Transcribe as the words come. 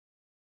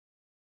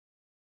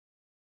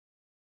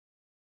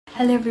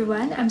Hello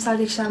everyone, I'm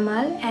Sadikshya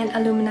Hamal, an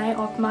alumni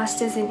of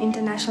Masters in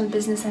International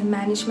Business and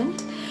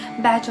Management,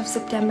 batch of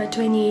September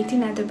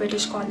 2018 at the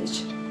British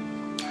College.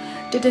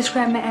 To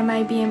describe my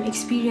MIBM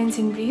experience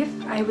in brief,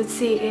 I would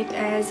say it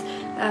as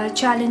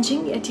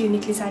challenging yet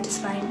uniquely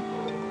satisfying.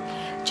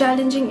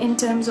 Challenging in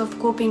terms of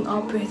coping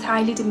up with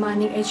highly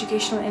demanding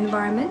educational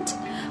environment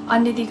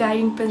under the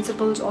guiding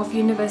principles of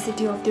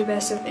University of the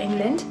West of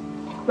England,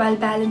 while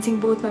balancing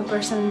both my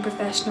personal and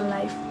professional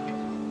life.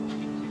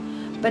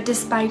 But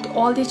despite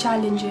all the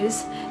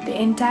challenges, the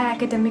entire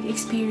academic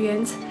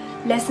experience,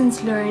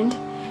 lessons learned,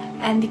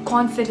 and the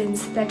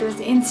confidence that was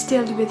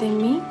instilled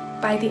within me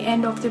by the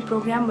end of the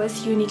program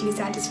was uniquely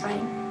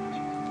satisfying.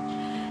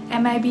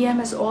 MIBM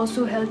has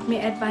also helped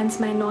me advance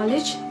my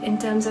knowledge in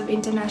terms of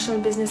international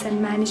business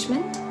and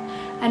management,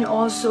 and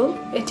also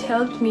it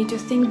helped me to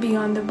think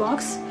beyond the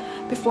box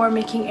before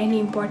making any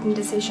important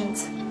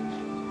decisions.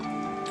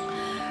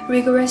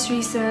 Rigorous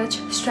research,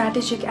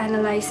 strategic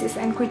analysis,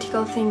 and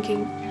critical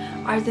thinking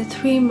are the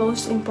three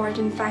most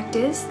important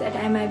factors that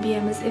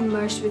MIBM has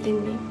immersed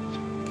within me.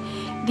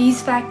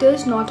 These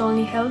factors not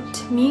only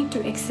helped me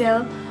to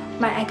excel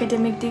my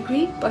academic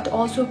degree, but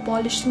also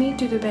polished me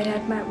to do better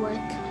at my work.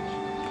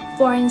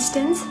 For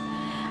instance,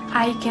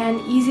 I can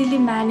easily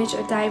manage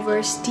a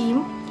diverse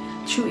team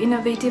through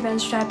innovative and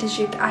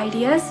strategic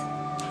ideas,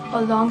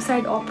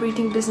 alongside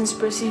operating business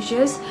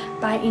procedures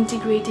by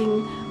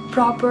integrating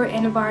proper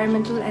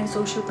environmental and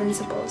social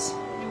principles.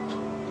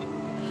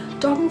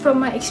 Talking from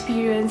my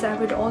experience, I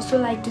would also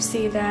like to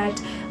say that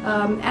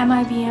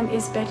MIBM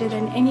is better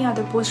than any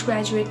other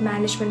postgraduate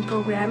management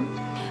program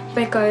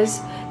because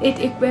it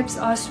equips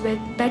us with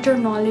better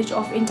knowledge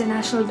of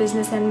international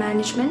business and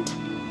management,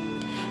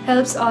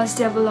 helps us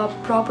develop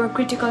proper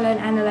critical and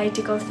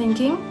analytical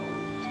thinking,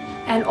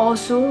 and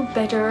also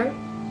better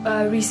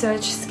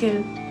research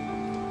skill.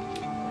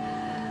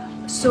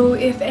 So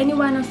if any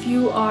one of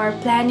you are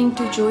planning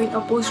to join a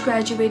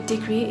postgraduate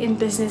degree in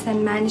business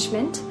and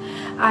management,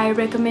 I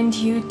recommend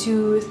you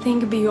to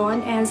think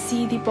beyond and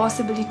see the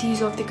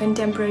possibilities of the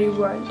contemporary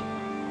world.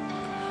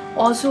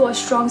 Also, a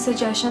strong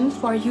suggestion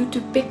for you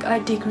to pick a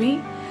degree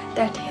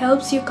that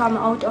helps you come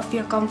out of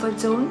your comfort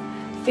zone,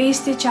 face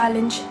the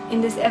challenge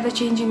in this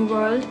ever-changing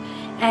world,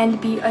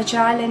 and be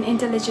agile and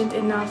intelligent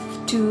enough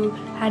to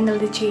handle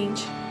the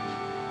change.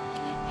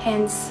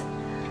 Hence,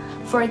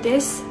 for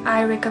this,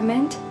 I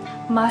recommend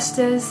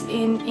Masters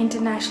in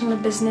International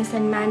Business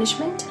and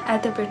Management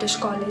at the British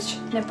College,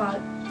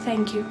 Nepal.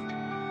 Thank you.